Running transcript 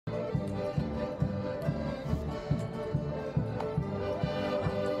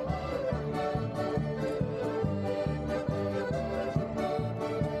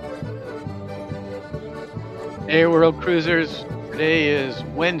Hey, World Cruisers. Today is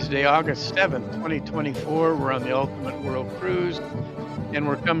Wednesday, August 7th, 2024. We're on the Ultimate World Cruise, and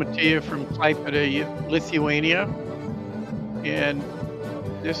we're coming to you from Klaipeda, Lithuania. And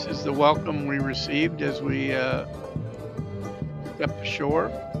this is the welcome we received as we stepped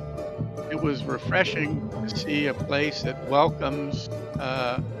ashore. It was refreshing to see a place that welcomes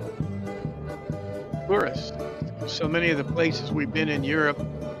tourists. So many of the places we've been in Europe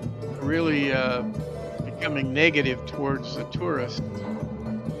are really becoming negative towards the tourists,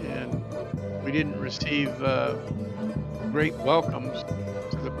 and we didn't receive great welcomes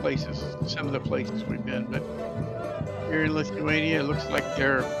to the places, some of the places we've been. But here in Lithuania, it looks like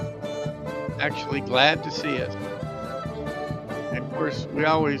they're actually glad to see us. And of course, we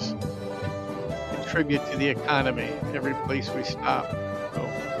always contribute to the economy every place we stop. So,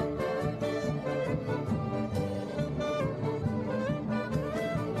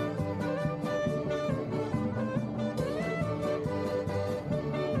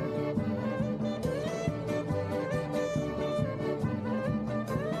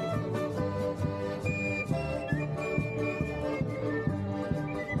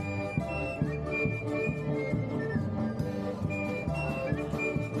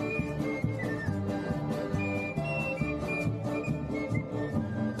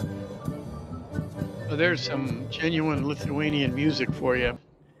 so there's some genuine Lithuanian music for you,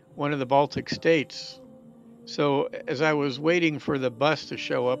 one of the Baltic states. So as I was waiting for the bus to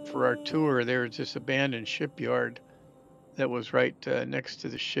show up for our tour, there was this abandoned shipyard that was right next to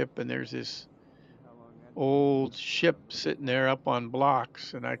the ship, and there's this old ship sitting there up on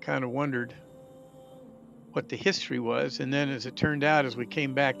blocks, and I kind of wondered what the history was. And then as it turned out, as we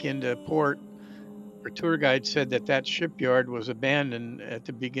came back into port, our tour guide said that that shipyard was abandoned at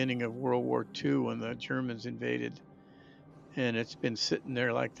the beginning of World War II when the Germans invaded, and it's been sitting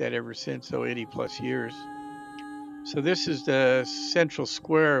there like that ever since, so 80 plus years. So this is the central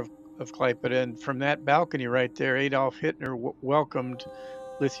square of Klaipeda, and from that balcony right there, Adolf Hitler welcomed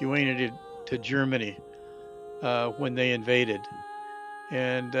Lithuania to Germany when they invaded.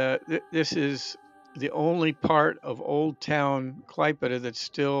 And this is the only part of Old Town Klaipeda that's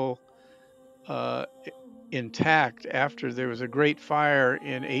still intact after there was a great fire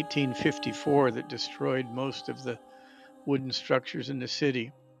in 1854 that destroyed most of the wooden structures in the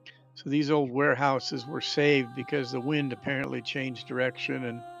city. So these old warehouses were saved because the wind apparently changed direction,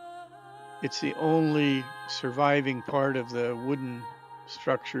 and it's the only surviving part of the wooden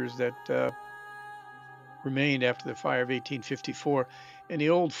structures that remained after the fire of 1854. And the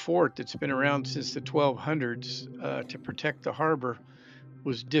old fort that's been around since the 1200s to protect the harbor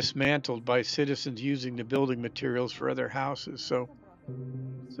was dismantled by citizens using the building materials for other houses. So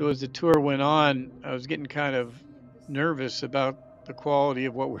as the tour went on, I was getting kind of nervous about the quality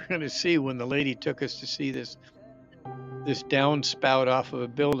of what we're going to see when the lady took us to see this downspout off of a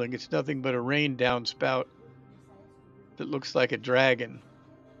building. It's nothing but a rain downspout that looks like a dragon.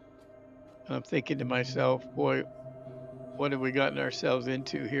 And I'm thinking to myself, boy, what have we gotten ourselves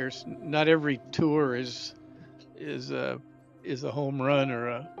into here? Not every tour is a home run or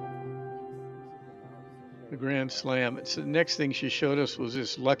a grand slam. So the next thing she showed us was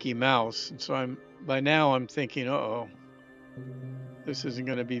this lucky mouse, and so by now I'm thinking, uh-oh, this isn't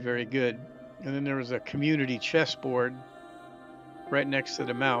going to be very good. And then there was a community chessboard right next to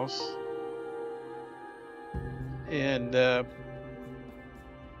the mouse, and I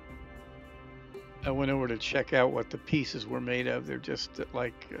went over to check out what the pieces were made of. They're just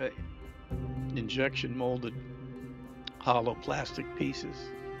like injection molded hollow plastic pieces.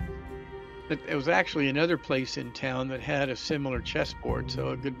 But there was actually another place in town that had a similar chessboard, so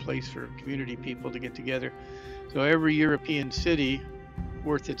a good place for community people to get together. So every European city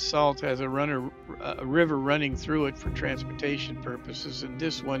worth its salt has a river running through it for transportation purposes, and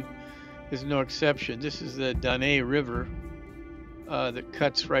this one is no exception. This is the Danube River that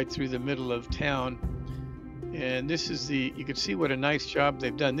cuts right through the middle of town. And this is you can see what a nice job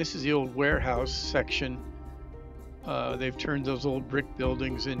they've done. This is the old warehouse section. They've turned those old brick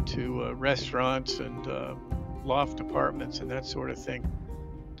buildings into restaurants and loft apartments and that sort of thing.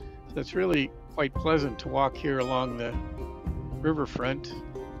 So it's really quite pleasant to walk here along the riverfront.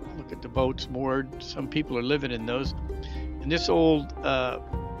 Look at the boats moored. Some people are living in those. And this old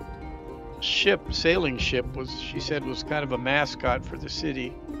sailing ship she said was kind of a mascot for the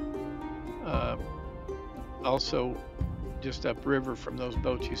city. Also just upriver from those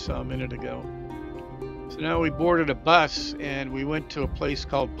boats you saw a minute ago. So now we boarded a bus and we went to a place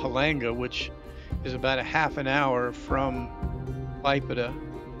called Palanga, which is about a half an hour from Klaipeda.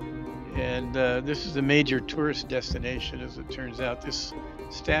 And this is a major tourist destination, as it turns out. This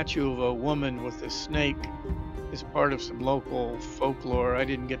statue of a woman with a snake is part of some local folklore. I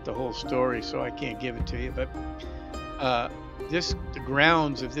didn't get the whole story, so I can't give it to you. But uh, the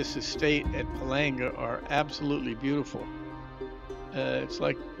grounds of this estate at Palanga are absolutely beautiful. It's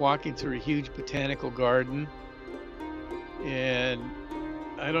like walking through a huge botanical garden, and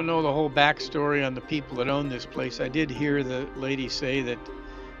I don't know the whole backstory on the people that own this place. I did hear the lady say that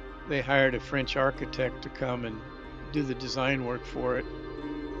they hired a French architect to come and do the design work for it.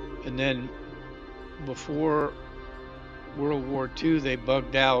 And then before World War II, they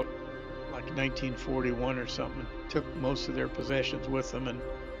bugged out like 1941 or something, took most of their possessions with them, and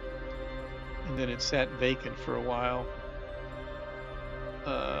then it sat vacant for a while.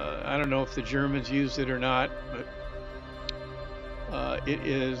 I don't know if the Germans used it or not, but it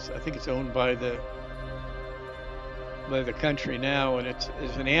is, I think it's owned by the country now, and it's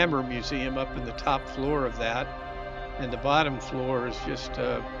an amber museum up in the top floor of that, and the bottom floor is just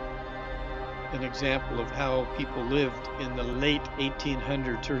an example of how people lived in the late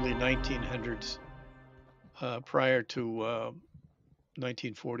 1800s, early 1900s, prior to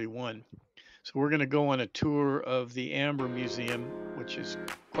 1941. So we're going to go on a tour of the Amber Museum, which is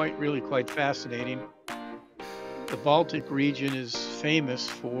really quite fascinating. The Baltic region is famous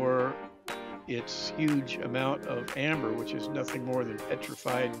for its huge amount of amber, which is nothing more than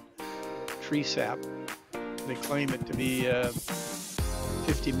petrified tree sap. They claim it to be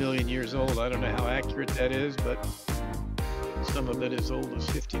 50 million years old. I don't know how accurate that is, but some of it as old as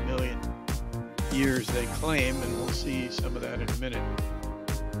 50 million years, they claim, and we'll see some of that in a minute.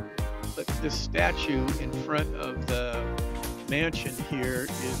 But this statue in front of the mansion here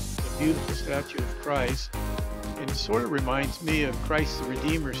is a beautiful statue of Christ. And it sort of reminds me of Christ the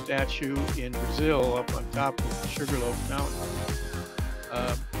Redeemer statue in Brazil up on top of Sugarloaf Mountain.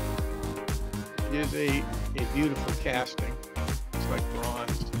 It is a beautiful casting. It's like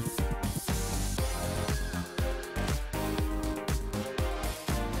bronze.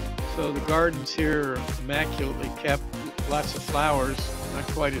 So the gardens here are immaculately kept, lots of flowers. Not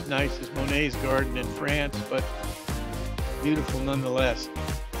quite as nice as Monet's garden in France, but beautiful nonetheless.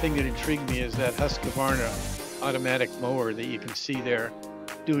 The thing that intrigued me is that Husqvarna automatic mower that you can see there,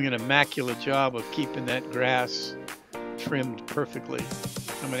 doing an immaculate job of keeping that grass trimmed perfectly.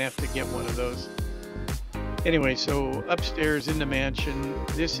 I'm gonna have to get one of those. Anyway, so upstairs in the mansion,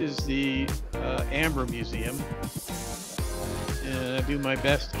 this is the Amber Museum, and I do my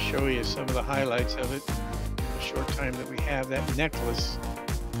best to show you some of the highlights of it. Short time that we have. That necklace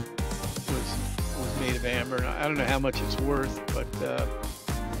was made of amber. I don't know how much it's worth, but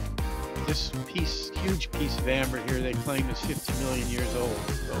this huge piece of amber here, they claim is 50 million years old.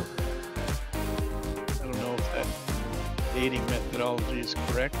 So I don't know if that dating methodology is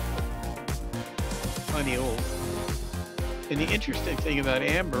correct, but plenty old. And the interesting thing about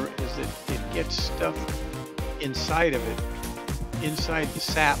amber is that it gets stuff inside of it, inside the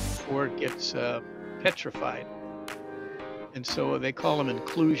sap, before it gets petrified. And so they call them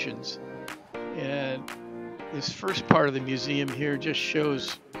inclusions. And this first part of the museum here just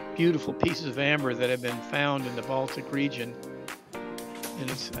shows beautiful pieces of amber that have been found in the Baltic region. And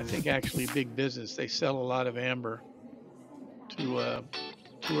it's, I think, actually big business. They sell a lot of amber to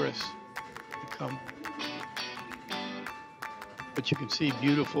tourists to come. But you can see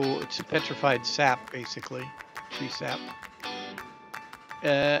beautiful, it's petrified sap, basically, tree sap.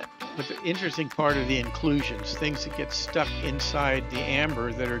 But the interesting part are the inclusions, things that get stuck inside the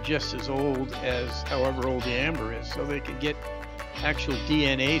amber that are just as old as however old the amber is. So they could get actual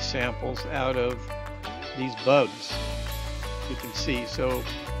DNA samples out of these bugs, you can see. So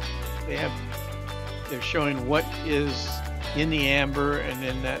they're showing what is in the amber, and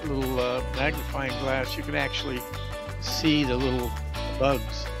then that little magnifying glass, you can actually see the little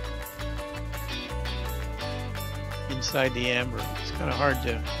bugs inside the amber. It's kind of hard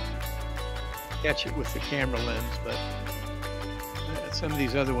to catch it with the camera lens, but some of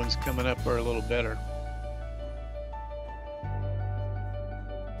these other ones coming up are a little better.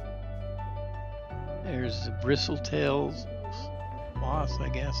 There's the bristletails moth, I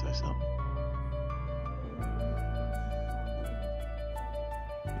guess, or something.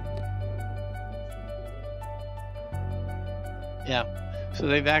 Yeah, so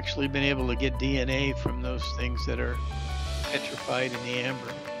they've actually been able to get DNA from those things that are petrified in the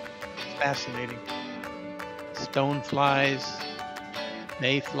amber. Fascinating. Stoneflies,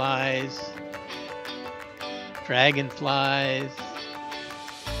 mayflies, dragonflies.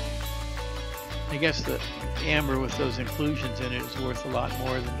 I guess the amber with those inclusions in it is worth a lot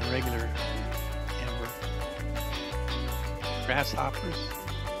more than the regular amber. Grasshoppers,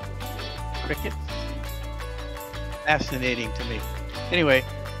 crickets. Fascinating to me. Anyway,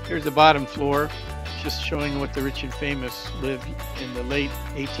 here's the bottom floor. just showing what the rich and famous lived in the late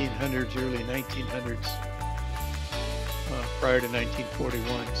 1800s, early 1900s, prior to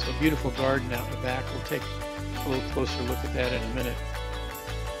 1941. So beautiful garden out in the back. We'll take a little closer look at that in a minute.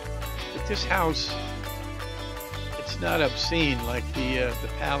 But this house, it's not obscene like the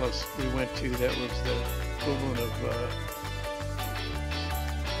palace we went to that was the equivalent of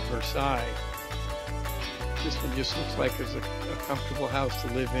Versailles. This one just looks like it's a comfortable house to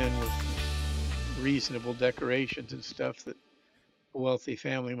live in with reasonable decorations and stuff that a wealthy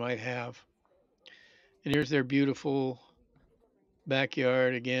family might have. And here's their beautiful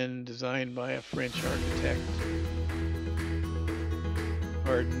backyard, again designed by a French architect.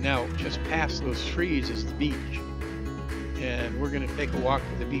 Now, just past those trees is the beach, and we're going to take a walk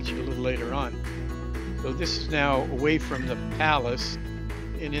to the beach a little later on. So this is now away from the palace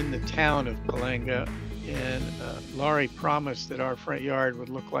and in the town of Palanga, and Laurie promised that our front yard would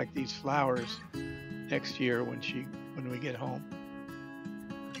look like these flowers next year when we get home.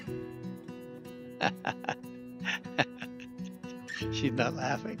 She's not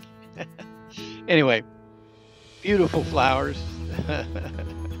laughing. Anyway, beautiful flowers.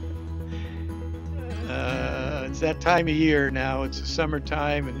 It's that time of year now. It's the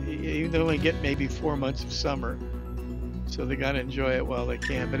summertime, and you only get maybe 4 months of summer, so they got to enjoy it while they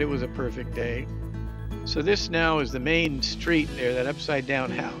can. But it was a perfect day. So this now is the main street there. That upside down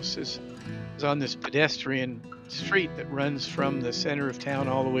house is on this pedestrian street that runs from the center of town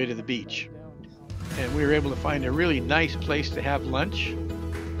all the way to the beach. And we were able to find a really nice place to have lunch,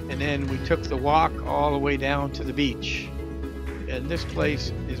 and then we took the walk all the way down to the beach. And this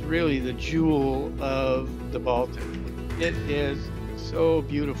place is really the jewel of the Baltic. It is so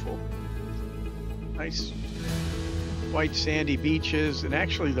beautiful. Nice white sandy beaches, and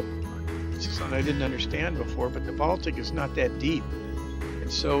actually this is something I didn't understand before, but the Baltic is not that deep, and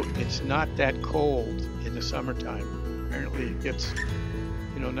so it's not that cold in the summertime. Apparently it gets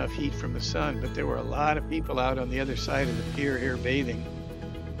enough heat from the sun, but there were a lot of people out on the other side of the pier here bathing.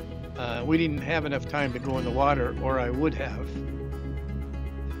 We didn't have enough time to go in the water, or I would have.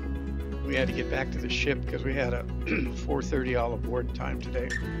 We had to get back to the ship because we had a 4:30 all aboard time today.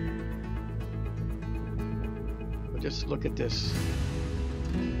 But just look at this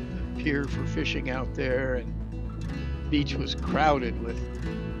pier for fishing out there, and the beach was crowded with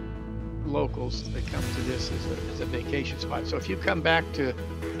locals that come to this as a vacation spot. So if you come back to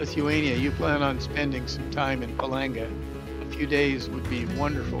Lithuania, you plan on spending some time in Palanga, a few days would be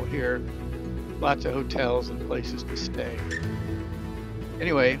wonderful here. Lots of hotels and places to stay.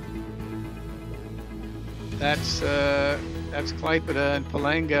 Anyway, that's Klaipeda and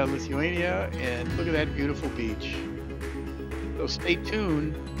Palanga, Lithuania, and look at that beautiful beach. So stay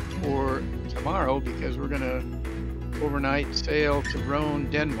tuned for tomorrow, because we're going to overnight sail to Rhone,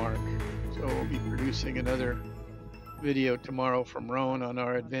 Denmark. So we'll be producing another video tomorrow from Rhone on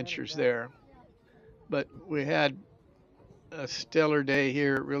our adventures there. But we had a stellar day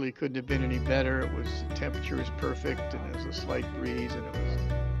here. It really couldn't have been any better. The temperature was perfect, and there was a slight breeze, and it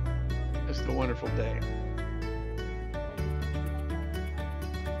was just a wonderful day.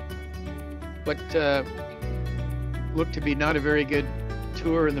 But looked to be not a very good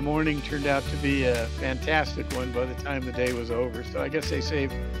tour in the morning, turned out to be a fantastic one by the time the day was over. So I guess they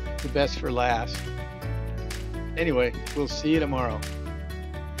saved the best for last. Anyway, we'll see you tomorrow.